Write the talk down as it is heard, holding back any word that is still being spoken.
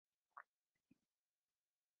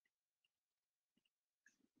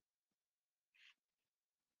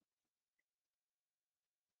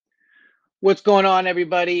What's going on,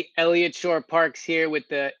 everybody? Elliott Shore Parks here with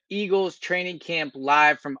the Eagles training camp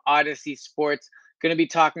live from Odyssey Sports. Going to be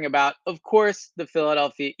talking about, of course, the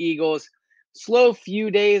Philadelphia Eagles. Slow few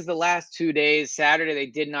days, the last 2 days. Saturday, they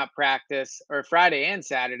did not practice, or Friday and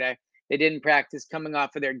Saturday, they didn't practice coming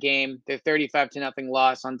off of their game, their 35 to nothing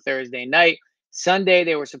loss on Thursday night. Sunday,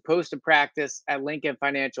 they were supposed to practice at Lincoln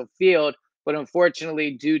Financial Field, but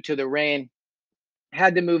unfortunately, due to the rain,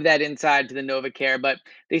 had to move that inside to the NovaCare, but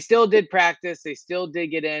they still did practice. They still did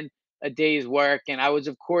get in a day's work. And I was,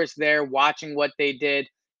 of course, there watching what they did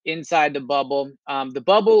inside the bubble. The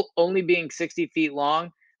bubble only being 60 feet long,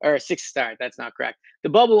 or six, sorry, that's not correct. The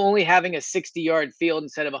bubble only having a 60-yard field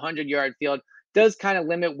instead of a 100-yard field does kind of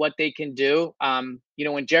limit what they can do.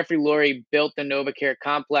 When Jeffrey Lurie built the NovaCare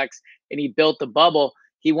complex and he built the bubble,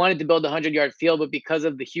 he wanted to build a 100-yard field, but because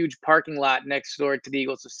of the huge parking lot next door to the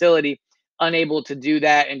Eagles facility, unable to do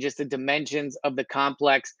that and just the dimensions of the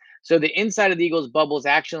complex. So the inside of the Eagles bubble is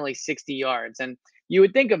actually 60 yards. And you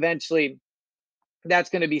would think eventually that's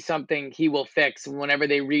going to be something he will fix whenever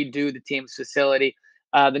they redo the team's facility.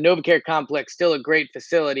 The NovaCare complex, still a great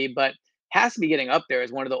facility, but has to be getting up there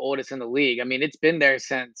as one of the oldest in the league. I mean, it's been there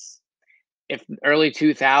since if early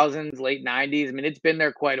 2000s, late 90s. I mean, it's been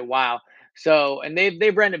there quite a while. So, and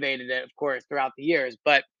they've renovated it, of course, throughout the years.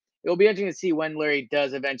 But it'll be interesting to see when Larry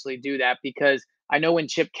does eventually do that because I know when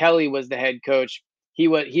Chip Kelly was the head coach, he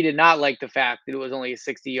did not like the fact that it was only a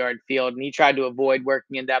 60-yard field, and he tried to avoid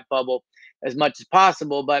working in that bubble as much as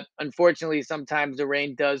possible. But unfortunately, sometimes the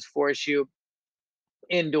rain does force you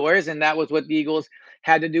indoors, and that was what the Eagles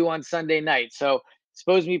had to do on Sunday night. So,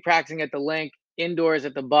 supposed to be practicing at the link, indoors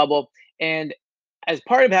at the bubble, and as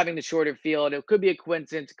part of having the shorter field, it could be a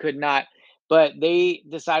coincidence, could not, but they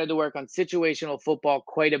decided to work on situational football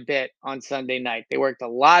quite a bit on Sunday night. They worked a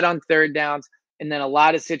lot on third downs and then a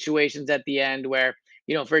lot of situations at the end where,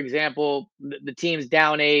 for example, the team's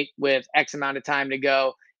down eight with X amount of time to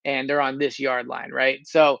go and they're on this yard line, right?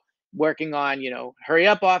 So working on, hurry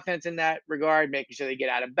up offense in that regard, making sure they get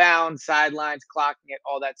out of bounds, sidelines, clocking it,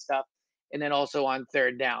 all that stuff. And then also on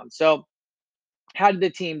third down. So how did the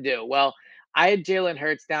team do? Well, I had Jalen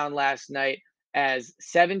Hurts down last night as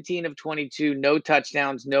 17 of 22, no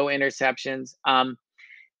touchdowns, no interceptions.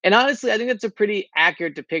 And honestly, I think that's a pretty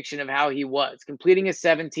accurate depiction of how he was completing his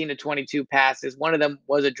 17 to 22 passes. One of them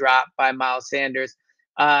was a drop by Miles Sanders.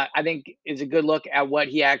 I think is a good look at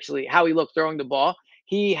how he looked throwing the ball.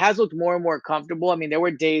 He has looked more and more comfortable. I mean, there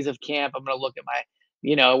were days of camp. I'm going to look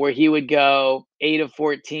at where he would go 8 of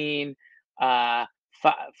 14, uh,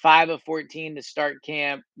 5 of 14 to start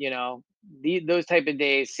camp. Those type of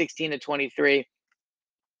days, 16 to 23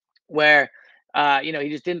 where he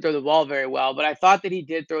just didn't throw the ball very well. But I thought that he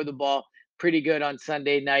did throw the ball pretty good on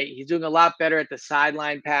Sunday night. He's doing a lot better at the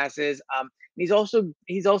sideline passes. He's also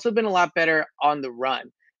been a lot better on the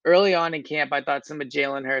run. Early on in camp, I thought some of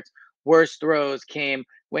Jalen Hurts' worst throws came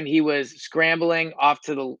when he was scrambling off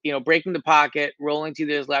to breaking the pocket, rolling to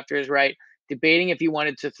his left or his right, debating if he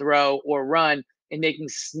wanted to throw or run, and making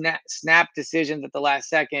snap decisions at the last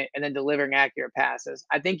second, and then delivering accurate passes.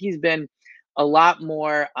 I think he's been a lot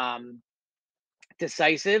more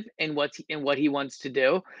decisive in what he wants to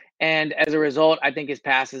do, and as a result, I think his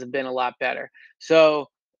passes have been a lot better. So,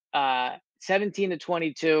 17 to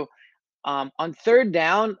 22. On third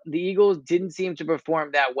down, the Eagles didn't seem to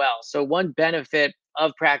perform that well. So one benefit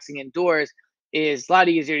of practicing indoors is a lot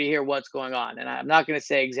easier to hear what's going on. And I'm not going to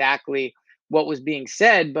say exactly what was being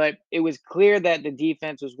said, but it was clear that the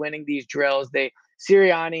defense was winning these drills.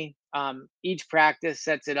 Sirianni, each practice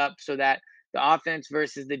sets it up so that the offense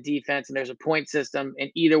versus the defense, and there's a point system,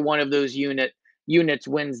 and either one of those units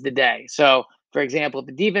wins the day. So, for example, if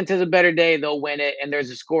the defense has a better day, they'll win it, and there's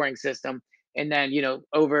a scoring system. And then,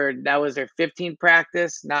 over that was their 15th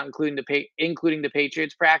practice, not including including the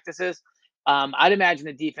Patriots practices. I'd imagine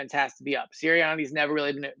the defense has to be up. Sirianni's never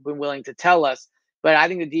really been willing to tell us, but I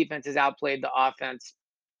think the defense has outplayed the offense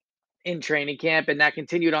in training camp, and that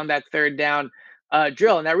continued on that third down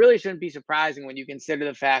drill. And that really shouldn't be surprising when you consider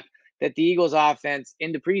the fact that the Eagles' offense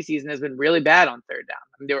in the preseason has been really bad on third down.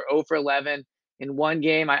 I mean, they were 0 for 11 in one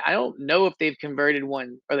game. I don't know if they've converted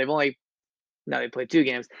one, or they've only no, they played 2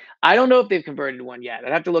 games. I don't know if they've converted one yet.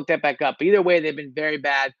 I'd have to look that back up. But either way, they've been very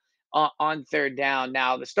bad on third down.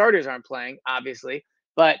 Now the starters aren't playing, obviously,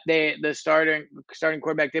 but the starting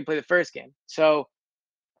quarterback did play the first game. So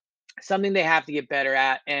something they have to get better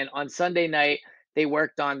at. And on Sunday night, they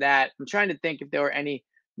worked on that. I'm trying to think if there were any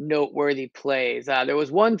noteworthy plays. There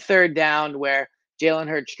was one third down where Jalen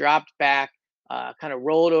Hurts dropped back, kind of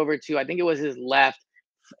rolled over to, I think it was his left,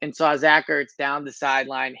 and saw Zach Ertz down the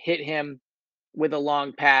sideline, hit him with a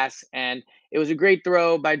long pass, and it was a great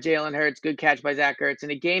throw by Jalen Hurts, good catch by Zach Ertz.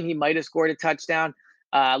 In a game, he might have scored a touchdown.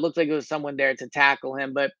 Looked like it was someone there to tackle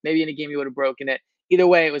him, but maybe in a game he would have broken it. Either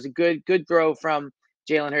way, it was a good throw from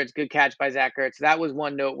Jalen Hurts, good catch by Zach Ertz. That was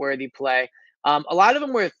one noteworthy play. A lot of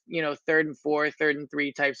them were, third and four, third and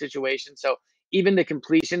three type situations. So even the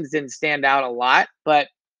completions didn't stand out a lot, but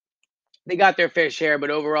they got their fair share.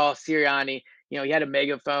 But overall, Sirianni, he had a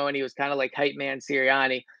megaphone. He was kind of like hype man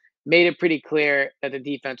Sirianni, made it pretty clear that the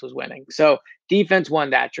defense was winning. So defense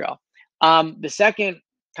won that drill. The second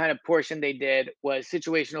kind of portion they did was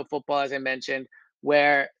situational football, as I mentioned,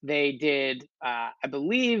 where they did, I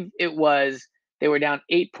believe it was, they were down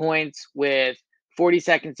 8 points with 40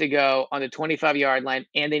 seconds to go on the 25-yard line,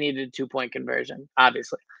 and they needed a 2 point conversion,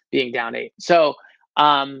 obviously, being down eight. So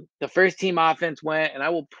the first team offense went, and I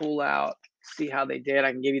will pull out, see how they did.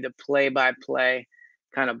 I can give you the play by play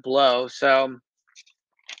kind of blow. So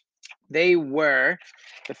they were,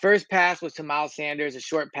 the first pass was to Miles Sanders, a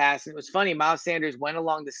short pass. And it was funny, Miles Sanders went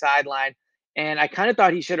along the sideline, and I kind of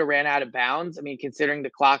thought he should have ran out of bounds. I mean, considering the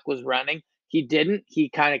clock was running, he didn't. He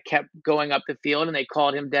kind of kept going up the field, and they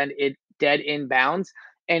called him dead in bounds.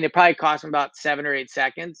 And it probably cost him about 7 or 8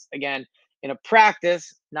 seconds. Again, in a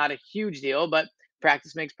practice, not a huge deal, but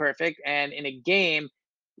practice makes perfect. And in a game,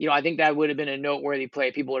 I think that would have been a noteworthy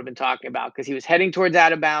play people would have been talking about, because he was heading towards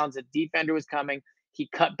out of bounds. A defender was coming. He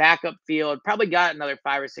cut back up field, probably got another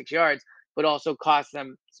 5 or 6 yards, but also cost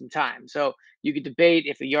them some time. So you could debate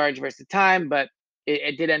if the yards versus the time, but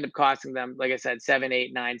it did end up costing them, like I said, 7,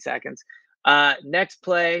 8, 9 seconds. Next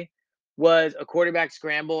play was a quarterback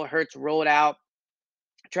scramble. Hurts rolled out,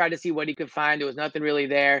 tried to see what he could find. There was nothing really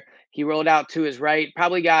there. He rolled out to his right,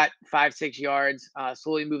 probably got 5, 6 yards,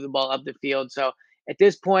 slowly moved the ball up the field. So at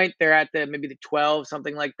this point, they're at maybe the 12,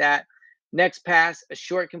 something like that. Next pass, a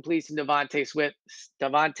short completion,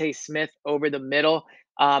 Devontae Smith over the middle.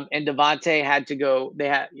 And Devontae had to go.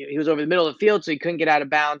 He was over the middle of the field, so he couldn't get out of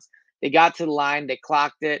bounds. They got to the line, they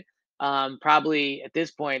clocked it. Probably at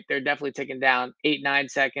this point, they're definitely ticking down 8, 9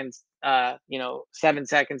 seconds, 7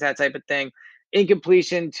 seconds, that type of thing.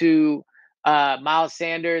 Incompletion to Miles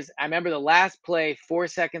Sanders. I remember the last play, 4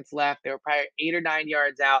 seconds left. They were probably 8 or 9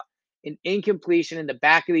 yards out. An incompletion in the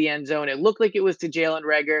back of the end zone. It looked like it was to Jalen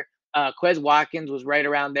Reagor. Quez Watkins was right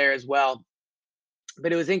around there as well,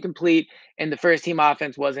 but it was incomplete, and the first team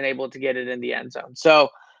offense wasn't able to get it in the end zone. So,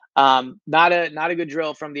 not a good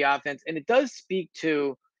drill from the offense, and it does speak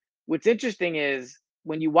to what's interesting is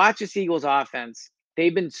when you watch the Eagles offense,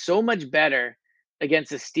 they've been so much better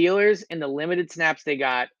against the Steelers in the limited snaps they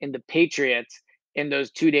got, and the Patriots in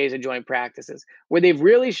those 2 days of joint practices. Where they've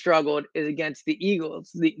really struggled is against the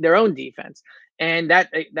Eagles, their own defense, and that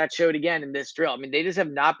showed again in this drill. I mean, they just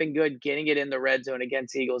have not been good getting it in the red zone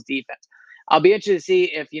against the Eagles defense. I'll be interested to see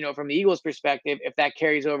if, from the Eagles' perspective, if that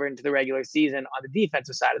carries over into the regular season on the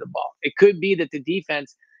defensive side of the ball. It could be that the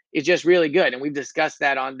defense is just really good. And we've discussed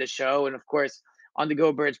that on the show. And of course, on the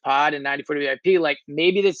Go Birds pod and 94 VIP, like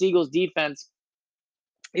maybe this Eagles defense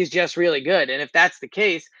is just really good. And if that's the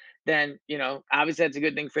case, then, obviously that's a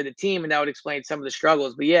good thing for the team. And that would explain some of the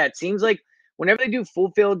struggles. But yeah, it seems like whenever they do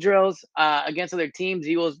full field drills against other teams,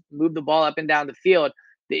 Eagles move the ball up and down the field.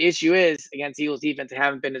 The issue is against Eagles defense, they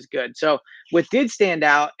haven't been as good. So what did stand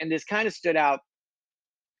out, and this kind of stood out,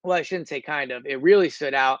 well, I shouldn't say kind of, it really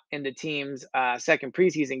stood out in the team's second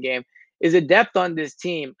preseason game, is the depth on this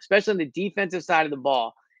team, especially on the defensive side of the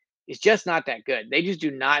ball, is just not that good. They just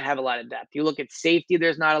do not have a lot of depth. You look at safety,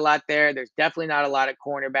 there's not a lot there. There's definitely not a lot at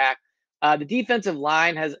cornerback. The defensive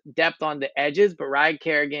line has depth on the edges, but Ryan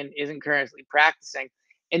Kerrigan isn't currently practicing.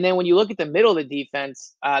 And then when you look at the middle of the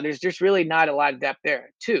defense, there's just really not a lot of depth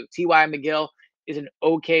there, too. T.Y. McGill is an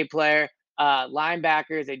okay player.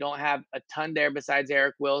 Linebackers, they don't have a ton there besides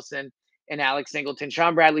Eric Wilson and Alex Singleton.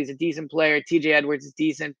 Sean Bradley's a decent player. TJ Edwards is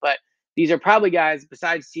decent, but these are probably guys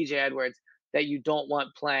besides TJ Edwards that you don't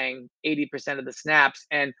want playing 80% of the snaps.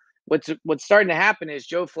 And what's starting to happen is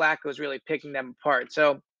Joe Flacco is really picking them apart.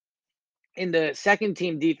 So in the second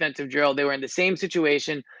team defensive drill, they were in the same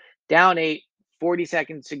situation, down eight, 40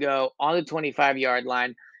 seconds to go on the 25-yard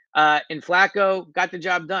line. And Flacco got the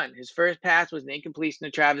job done. His first pass was an incompletion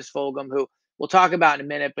to Travis Fulgham, who we'll talk about in a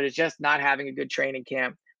minute, but is just not having a good training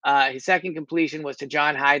camp. His second completion was to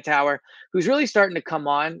John Hightower, who's really starting to come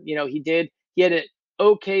on. He had an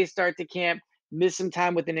okay start to camp, missed some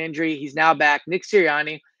time with an injury. He's now back. Nick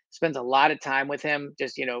Sirianni spends a lot of time with him,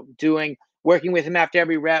 just, working with him after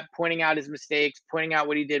every rep, pointing out his mistakes, pointing out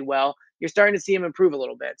what he did well. You're starting to see him improve a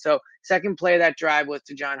little bit. So, second play of that drive was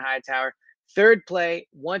to John Hightower. Third play,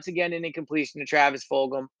 once again, an incompletion to Travis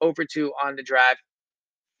Fulgham, over 2 on the drive.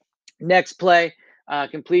 Next play,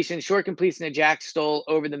 completion, short completion to Jack Stoll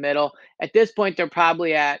over the middle. At this point, they're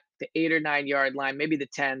probably at the 8 or 9 yard line, maybe the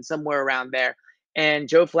 10, somewhere around there. And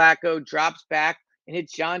Joe Flacco drops back and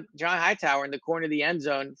hits John Hightower in the corner of the end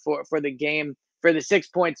zone for the game for the 6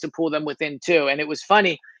 points to pull them within two. And it was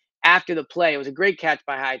funny after the play. It was a great catch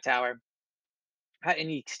by Hightower, and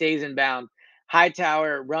he stays in bounds.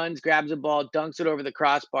 Hightower runs, grabs the ball, dunks it over the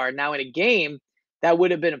crossbar. Now, in a game, that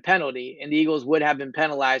would have been a penalty, and the Eagles would have been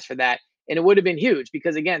penalized for that. And it would have been huge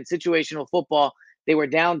because, again, situational football, they were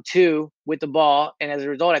down two with the ball. And as a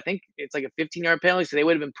result, I think it's like a 15-yard penalty. So they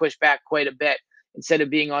would have been pushed back quite a bit instead of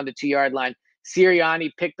being on the 2 yard line.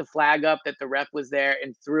 Sirianni picked the flag up that the ref was there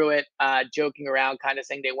and threw it, joking around, kind of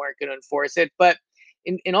saying they weren't going to enforce it. But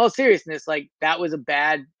in all seriousness, like that was a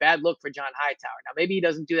bad look for John Hightower. Now maybe he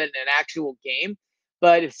doesn't do that in an actual game,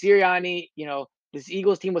 but if Sirianni, this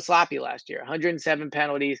Eagles team was sloppy last year, 107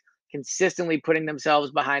 penalties, consistently putting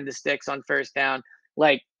themselves behind the sticks on first down.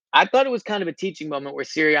 Like I thought it was kind of a teaching moment where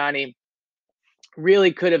Sirianni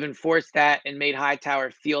really could have enforced that and made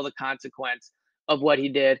Hightower feel the consequence of what he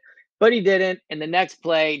did, but he didn't. And the next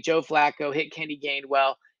play, Joe Flacco hit Kenny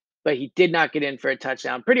Gainwell, but he did not get in for a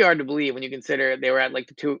touchdown. Pretty hard to believe when you consider they were at like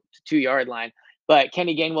the 2 yard line. But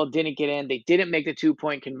Kenny Gainwell didn't get in. They didn't make the 2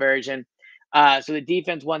 point conversion. So the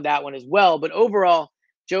defense won that one as well. But overall,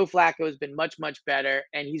 Joe Flacco has been much, much better,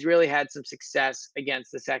 and he's really had some success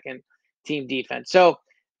against the second team defense. So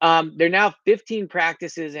they're now 15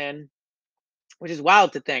 practices in, which is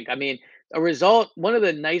wild to think. I mean, one of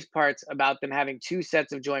the nice parts about them having two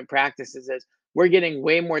sets of joint practices is we're getting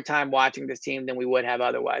way more time watching this team than we would have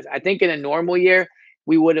otherwise. I think in a normal year,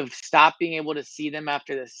 we would have stopped being able to see them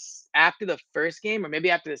after the first game or maybe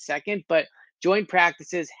after the second, but joint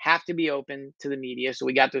practices have to be open to the media. So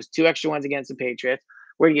we got those two extra ones against the Patriots.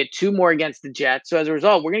 We're going to get two more against the Jets. So as a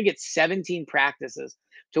result, we're going to get 17 practices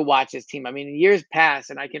to watch this team. I mean, in years past,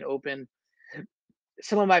 and I can open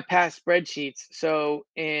some of my past spreadsheets. So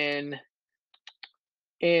in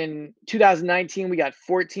 2019, we got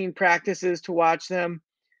 14 practices to watch them,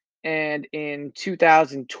 and in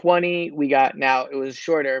 2020, we got now it was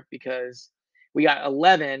shorter because we got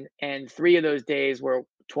 11, and three of those days were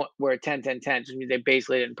 10 10 10, which means they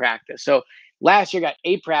basically didn't practice. So last year got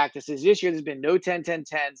 8 practices. This year there's been no 10 10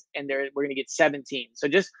 10s, and we're gonna get 17. So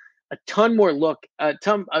just a ton more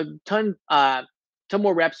ton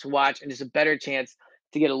more reps to watch, and just a better chance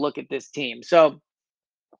to get a look at this team. So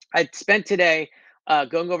I spent today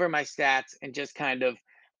going over my stats and just kind of,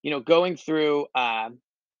 going through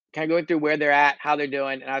where they're at, how they're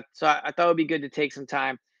doing, and I thought it would be good to take some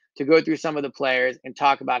time to go through some of the players and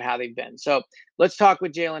talk about how they've been. So let's talk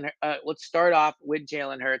with Jalen. Let's start off with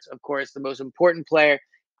Jalen Hurts, of course, the most important player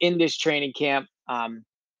in this training camp.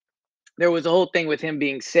 There was a whole thing with him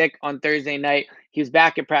being sick on Thursday night. He was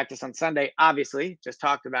back at practice on Sunday, obviously, just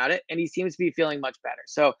talked about it, and he seems to be feeling much better.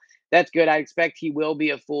 So that's good. I expect he will be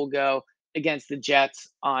a full go against the Jets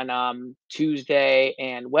on Tuesday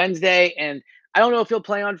and Wednesday. And I don't know if he'll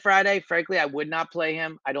play on Friday. Frankly, I would not play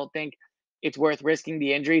him. I don't think it's worth risking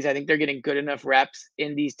the injuries. I think they're getting good enough reps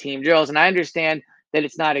in these team drills. And I understand that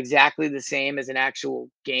it's not exactly the same as an actual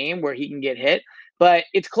game where he can get hit, but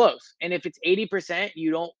it's close. And if it's 80%,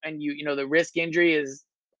 you don't, and the risk injury is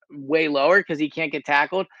way lower because he can't get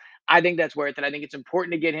tackled. I think that's worth it. I think it's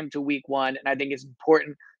important to get him to week one. And I think it's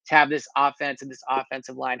important to have this offense and this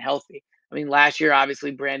offensive line healthy. I mean, last year,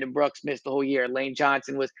 obviously, Brandon Brooks missed the whole year. Lane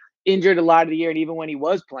Johnson was injured a lot of the year. And even when he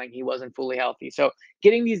was playing, he wasn't fully healthy. So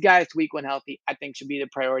getting these guys to week one healthy, I think should be the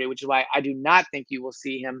priority, which is why I do not think you will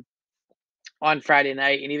see him on Friday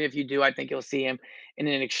night. And even if you do, I think you'll see him in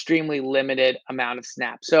an extremely limited amount of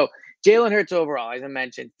snaps. So Jalen Hurts overall, as I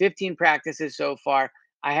mentioned, 15 practices so far.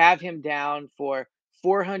 I have him down for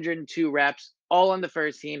 402 reps, all on the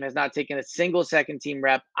first team, has not taken a single second team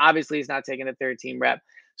rep. Obviously, he's not taking a third team rep.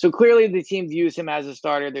 So clearly the team views him as a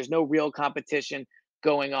starter. There's no real competition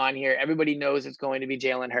going on here. Everybody knows it's going to be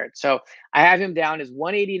Jalen Hurts. So I have him down as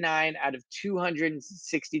 189 out of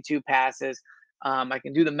 262 passes. I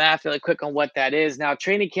can do the math really quick on what that is. Now,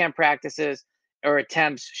 training camp practices or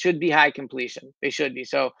attempts should be high completion. They should be.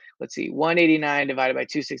 So let's see, 189 divided by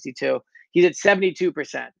 262. He's at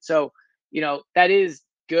 72%. So, that is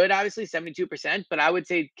good, obviously, 72%. But I would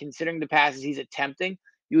say, considering the passes he's attempting,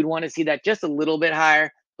 you would want to see that just a little bit higher,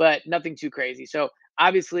 but nothing too crazy. So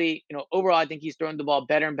obviously, overall, I think he's thrown the ball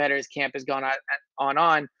better and better as camp has gone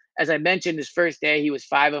on. As I mentioned, his first day, he was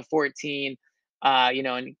 5 of 14.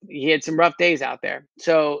 And he had some rough days out there.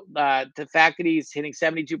 So the fact that he's hitting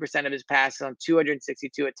 72% of his passes on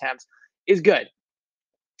 262 attempts is good.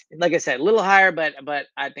 Like I said, a little higher, but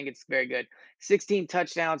I think it's very good. 16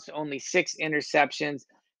 touchdowns to only 6 interceptions.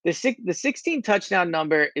 The 16 touchdown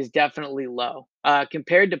number is definitely low,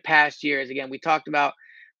 compared to past years. Again, we talked about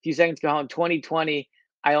a few seconds ago in 2020,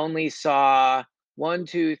 I only saw 1,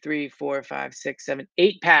 2, 3, 4, 5, 6, 7,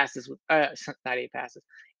 8 passes with not 8 passes,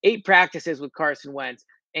 8 practices with Carson Wentz,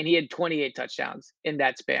 and he had 28 touchdowns in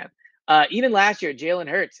that span. Even last year, Jalen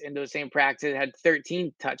Hurts in those same practices had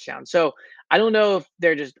 13 touchdowns. So I don't know if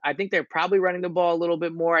they're just, I think they're probably running the ball a little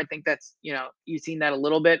bit more. I think that's, you've seen that a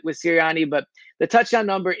little bit with Sirianni, but the touchdown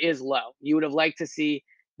number is low. You would have liked to see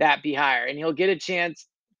that be higher, and he'll get a chance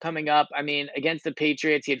coming up. I mean, against the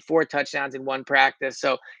Patriots, he had 4 touchdowns in one practice.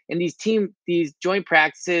 So in these joint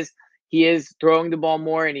practices, he is throwing the ball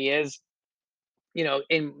more, and he is,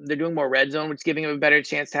 and they're doing more red zone, which is giving him a better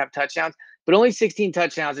chance to have touchdowns. But only 16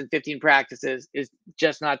 touchdowns in 15 practices is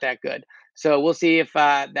just not that good. So we'll see if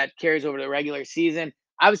that carries over to the regular season.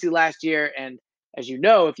 Obviously, last year, and as you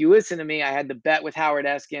know, if you listen to me, I had the bet with Howard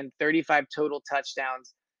Eskin, 35 total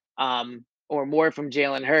touchdowns or more from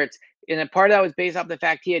Jalen Hurts. And a part of that was based off the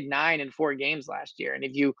fact he had 9 in 4 games last year. And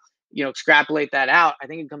if you extrapolate that out, I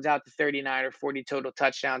think it comes out to 39 or 40 total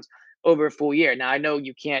touchdowns over a full year. Now, I know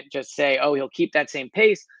you can't just say, oh, he'll keep that same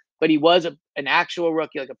pace, but he was an actual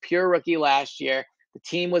rookie, like a pure rookie last year. The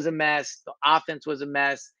team was a mess. The offense was a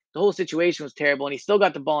mess. The whole situation was terrible, and he still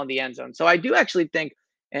got the ball in the end zone. So I do actually think,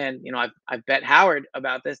 and I've bet Howard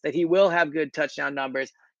about this, that he will have good touchdown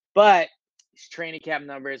numbers, but his training camp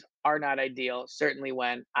numbers are not ideal. Certainly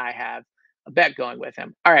when I have a bet going with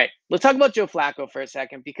him. All right, let's talk about Joe Flacco for a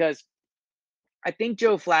second because I think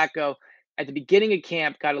Joe Flacco at the beginning of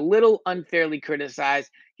camp got a little unfairly criticized.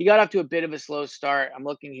 He got off to a bit of a slow start. I'm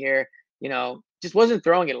looking here, just wasn't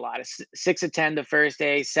throwing it a lot. 6 of 10 the first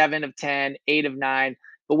day, 7 of 10, 8 of 9,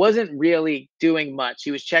 but wasn't really doing much.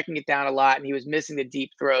 He was checking it down a lot and he was missing the deep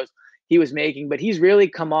throws he was making, but he's really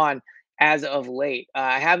come on as of late.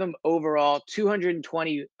 I have him overall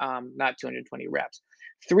 220, not 220 reps,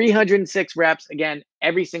 306 reps. Again,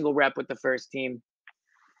 every single rep with the first team.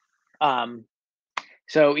 Um,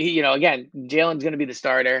 so again, Jalen's going to be the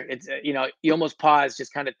starter. It's you almost pause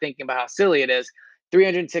just kind of thinking about how silly it is.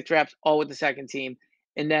 306 reps, all with the second team,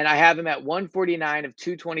 and then I have him at 149 of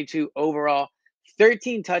 222 overall,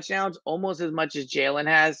 13 touchdowns, almost as much as Jalen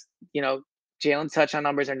has. Jalen's touchdown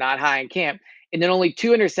numbers are not high in camp, and then only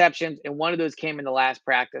 2 interceptions, and one of those came in the last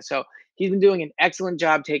practice. So he's been doing an excellent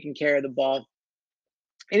job taking care of the ball.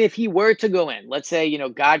 And if he were to go in, let's say,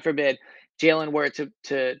 God forbid, Jalen were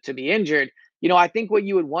to be injured, I think what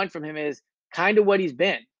you would want from him is kind of what he's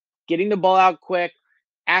been, getting the ball out quick,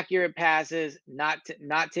 accurate passes, not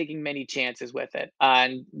taking many chances with it.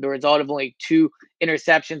 And the result of only 2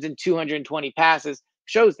 interceptions and 220 passes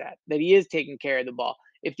shows that he is taking care of the ball.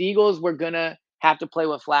 If the Eagles were gonna have to play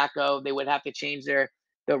with Flacco, they would have to change the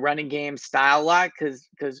running game style a lot because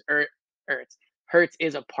Hurts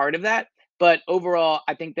is a part of that. But overall,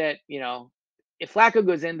 I think that, if Flacco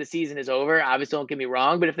goes in, the season is over. Obviously, don't get me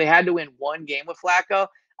wrong. But if they had to win one game with Flacco,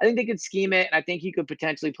 I think they could scheme it. And I think he could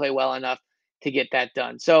potentially play well enough to get that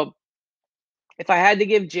done. So if I had to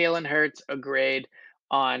give Jalen Hurts a grade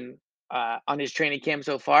on his training camp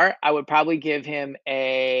so far, I would probably give him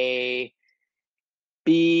a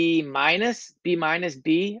B minus, B minus,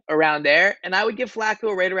 B around there. And I would give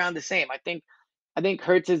Flacco right around the same. I think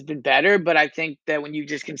Hurts has been better, but I think that when you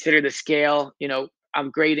just consider the scale, I'm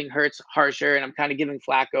grading Hurts harsher, and I'm kind of giving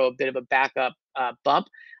Flacco a bit of a backup bump.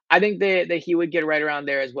 I think that he would get right around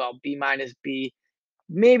there as well, B minus, B,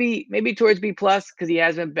 maybe towards B plus because he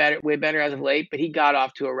has been better, way better as of late, but he got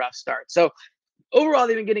off to a rough start. So overall,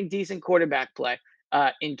 they've been getting decent quarterback play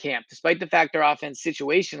in camp, despite the fact their offense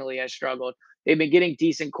situationally has struggled. They've been getting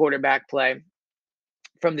decent quarterback play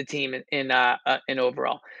from the team in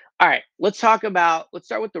overall. All right, let's start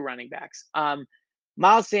with the running backs.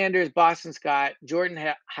 Miles Sanders, Boston Scott, Jordan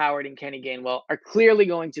Howard, and Kenny Gainwell are clearly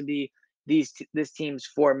going to be this team's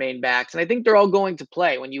 4 main backs, and I think they're all going to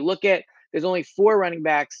play. When you look at, there's only 4 running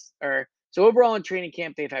backs, or so overall in training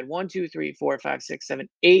camp they've had 1, 2, 3, 4, 5, 6, 7,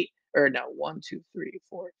 8, or no, 1, 2, 3,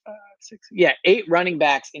 4, 5, 6, yeah, 8 running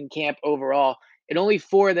backs in camp overall, and only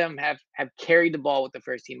 4 of them have carried the ball with the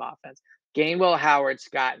first team offense. Gainwell, Howard,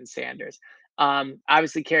 Scott, and Sanders.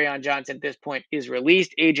 Obviously, on Johnson at this point is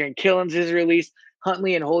released. Adrian Killins is released.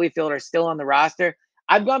 Huntley and Holyfield are still on the roster.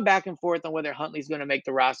 I've gone back and forth on whether Huntley's going to make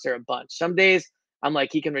the roster a bunch. Some days I'm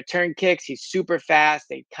like, he can return kicks. He's super fast.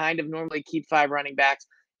 They kind of normally keep 5 running backs.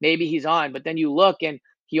 Maybe he's on. But then you look and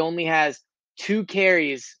he only has 2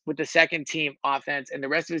 carries with the second team offense, and the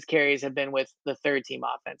rest of his carries have been with the third team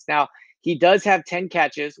offense. Now, he does have 10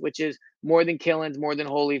 catches, which is more than Killins, more than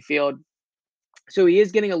Holyfield. So he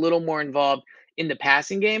is getting a little more involved in the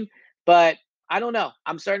passing game, but I don't know.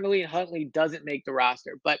 I'm starting to lean Huntley doesn't make the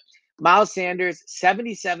roster, but Miles Sanders,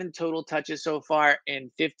 77 total touches so far in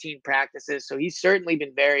 15 practices. So he's certainly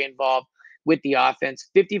been very involved with the offense.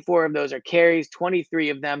 54 of those are carries, 23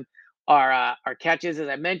 of them are catches. As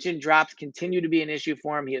I mentioned, drops continue to be an issue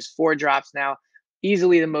for him. He has 4 drops now,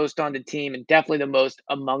 easily the most on the team and definitely the most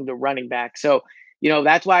among the running backs. So,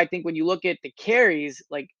 that's why I think when you look at the carries,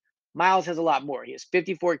 like Miles has a lot more. He has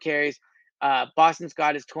 54 carries. Boston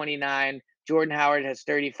Scott is 29. Jordan Howard has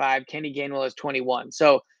 35. Kenny Gainwell has 21.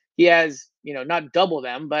 So he has, not double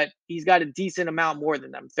them, but he's got a decent amount more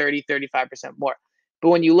than them, 30, 35% more. But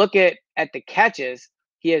when you look at the catches,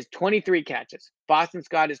 he has 23 catches. Boston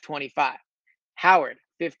Scott is 25. Howard,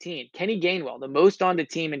 15. Kenny Gainwell, the most on the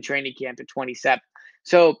team in training camp at 27.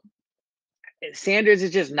 So Sanders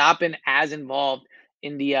has just not been as involved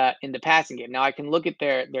in the passing game. Now I can look at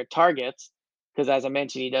their targets because as I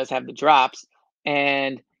mentioned, he does have the drops.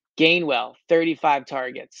 And Gainwell, 35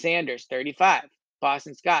 targets. Sanders, 35.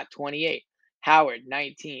 Boston Scott, 28. Howard,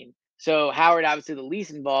 19. So Howard obviously the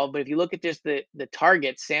least involved, but if you look at just the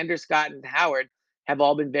targets, Sanders, Scott, and Howard have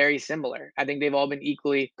all been very similar. I think they've all been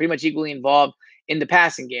pretty much equally involved in the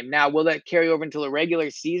passing game. Now, will that carry over into the regular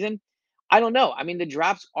season? I don't know. I mean, the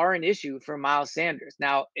drops are an issue for Miles Sanders.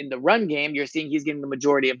 Now, in the run game, you're seeing he's getting the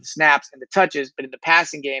majority of the snaps and the touches, but in the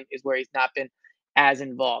passing game is where he's not been as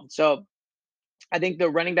involved. So I think the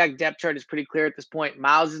running back depth chart is pretty clear at this point.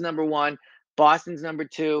 Miles is number one, Boston's number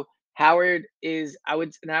two. Howard is, I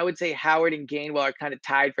would say Howard and Gainwell are kind of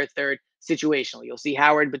tied for third situationally. You'll see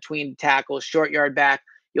Howard between tackles, short yard back.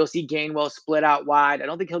 You'll see Gainwell split out wide. I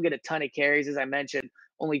don't think he'll get a ton of carries, as I mentioned,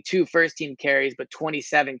 only 2 first team carries, but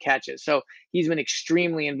 27 catches. So he's been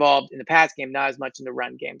extremely involved in the pass game, not as much in the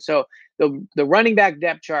run game. So the running back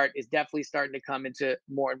depth chart is definitely starting to come into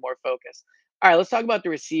more and more focus. All right, let's talk about the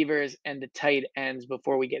receivers and the tight ends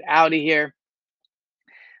before we get out of here.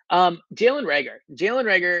 Jalen Reagor. Jalen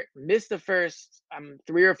Reagor missed the first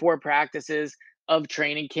 3 or 4 practices of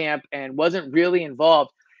training camp and wasn't really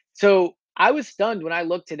involved. So I was stunned when I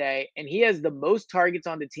looked today, and he has the most targets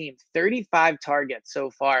on the team, 35 targets so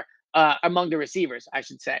far among the receivers, I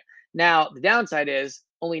should say. Now the downside is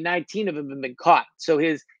only 19 of them have been caught. So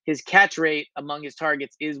his catch rate among his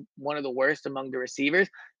targets is one of the worst among the receivers.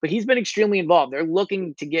 But he's been extremely involved. They're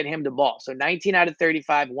looking to get him the ball. So 19 out of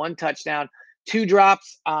 35, 1 touchdown. 2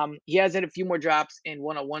 drops. He has had a few more drops in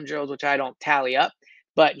one-on-one drills, which I don't tally up,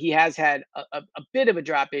 but he has had a bit of a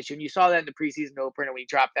drop issue. And you saw that in the preseason opener when he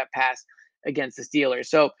dropped that pass against the Steelers.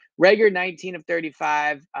 So Reagor, 19 of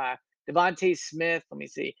 35. Devontae Smith, let me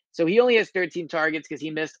see. So he only has 13 targets because he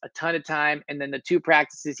missed a ton of time. And then the 2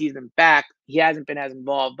 practices he's been back, he hasn't been as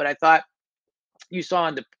involved. But I thought you saw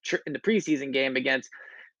in the preseason game against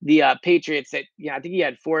the Patriots that I think he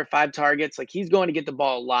had 4 or 5 targets. Like he's going to get the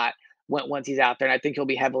ball a lot once he's out there, and I think he'll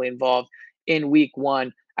be heavily involved in Week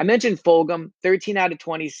 1. I mentioned Fulgham, 13 out of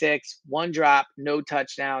 26, 1 drop, no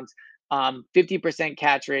touchdowns, 50%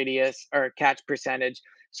 catch radius or catch percentage.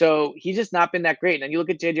 So he's just not been that great. And you look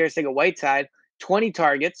at JJ Arcega-Whiteside, 20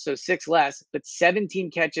 targets, so 6 less, but 17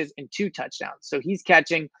 catches and 2 touchdowns. So he's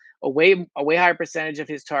catching a way higher percentage of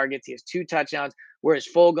his targets. He has 2 touchdowns, whereas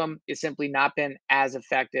Fulgham has simply not been as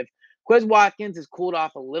effective. Quez Watkins has cooled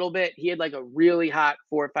off a little bit. He had like a really hot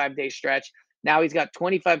 4 or 5 day stretch. Now he's got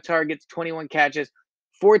 25 targets, 21 catches,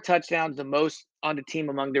 4 touchdowns, the most on the team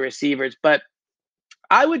among the receivers. But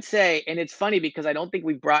I would say, and it's funny because I don't think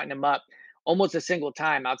we've brought him up almost a single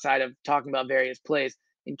time outside of talking about various plays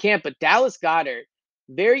in camp, but Dallas Goedert,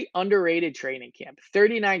 very underrated training camp.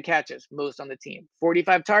 39 catches, most on the team.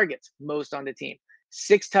 45 targets, most on the team.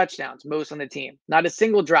 6 touchdowns, most on the team. Not a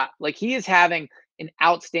single drop. Like he is having an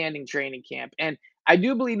outstanding training camp. And I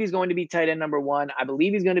do believe he's going to be tight end number one. I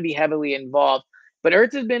believe he's going to be heavily involved. But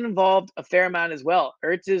Ertz has been involved a fair amount as well.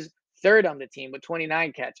 Ertz is third on the team with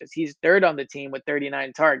 29 catches. He's third on the team with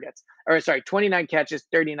 39 targets. Or sorry, 29 catches,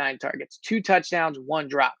 39 targets, 2 touchdowns, 1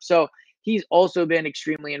 drop. So he's also been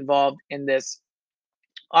extremely involved in this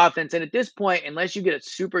offense. And at this point, unless you get a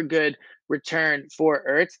super good return for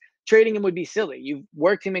Ertz, trading him would be silly. You've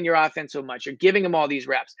worked him in your offense so much. You're giving him all these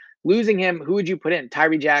reps. Losing him, who would you put in?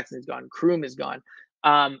 Tyree Jackson is gone. Kroom is gone.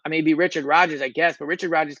 I may be Richard Rodgers, I guess, but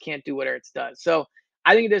Richard Rodgers can't do what Ertz does. So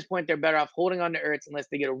I think at this point, they're better off holding on to Ertz unless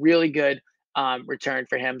they get a really good return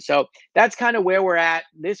for him. So that's kind of where we're at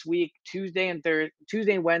this week. Tuesday and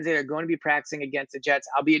Wednesday, they're going to be practicing against the Jets.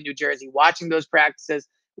 I'll be in New Jersey watching those practices.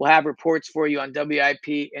 We'll have reports for you on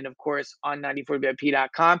WIP and, of course, on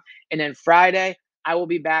 94WIP.com. And then Friday, I will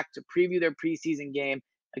be back to preview their preseason game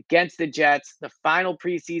against the Jets, the final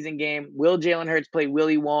preseason game. Will Jalen Hurts play? Will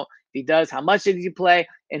he won't? If he does, how much did he play?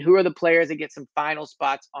 And who are the players that get some final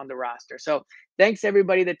spots on the roster? So thanks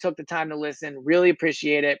everybody that took the time to listen. Really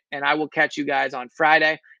appreciate it. And I will catch you guys on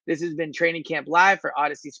Friday. This has been Training Camp Live for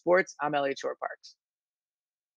Odyssey Sports. I'm Elliot Shore Parks.